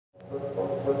As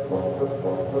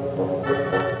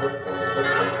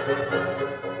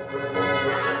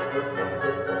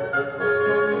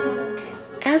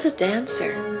a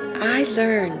dancer, I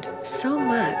learned so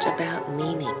much about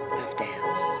meaning of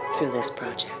dance through this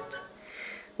project.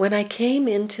 When I came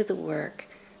into the work,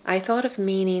 I thought of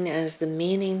meaning as the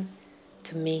meaning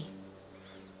to me,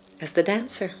 as the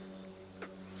dancer.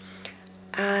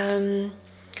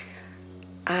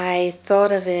 I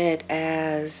thought of it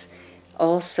as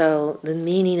also the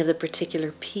meaning of the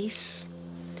particular piece,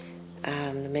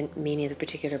 the meaning of the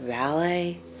particular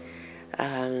ballet.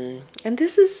 And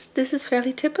this is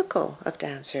fairly typical of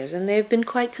dancers, and they've been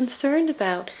quite concerned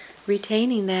about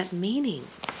retaining that meaning.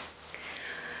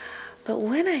 But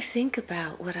when I think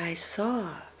about what I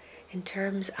saw in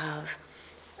terms of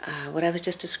what I was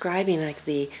just describing, like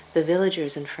the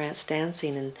villagers in France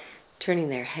dancing and turning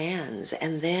their hands,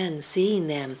 and then seeing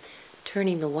them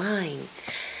turning the wine,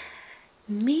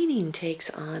 meaning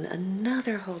takes on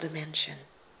another whole dimension,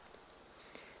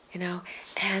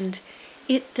 and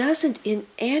it doesn't in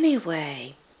any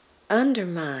way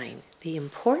undermine the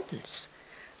importance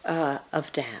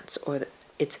of dance or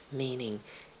its meaning.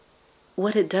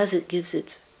 What it does, it gives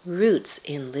its roots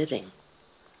in living.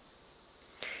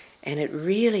 And it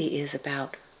really is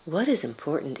about what is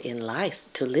important in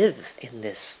life to live in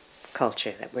this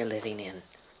culture that we're living in.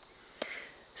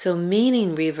 So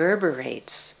meaning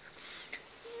reverberates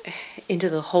into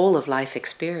the whole of life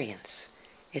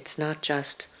experience. It's not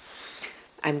just,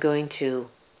 I'm going to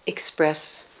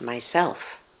express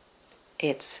myself.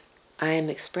 It's, I am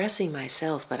expressing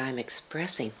myself, but I'm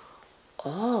expressing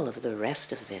all of the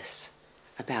rest of this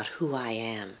about who I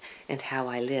am and how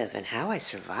I live and how I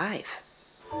survive.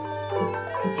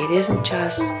 It isn't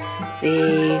just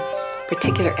the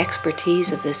particular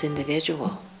expertise of this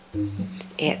individual.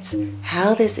 It's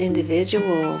how this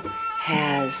individual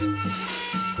has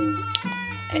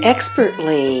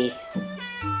expertly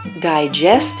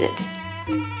digested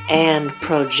and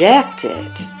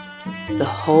projected the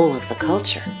whole of the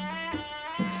culture.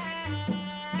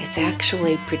 It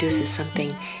actually produces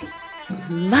something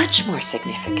much more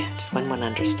significant when one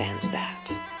understands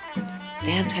that.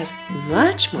 Dance has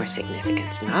much more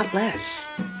significance, not less,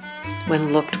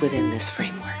 when looked within this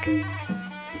framework.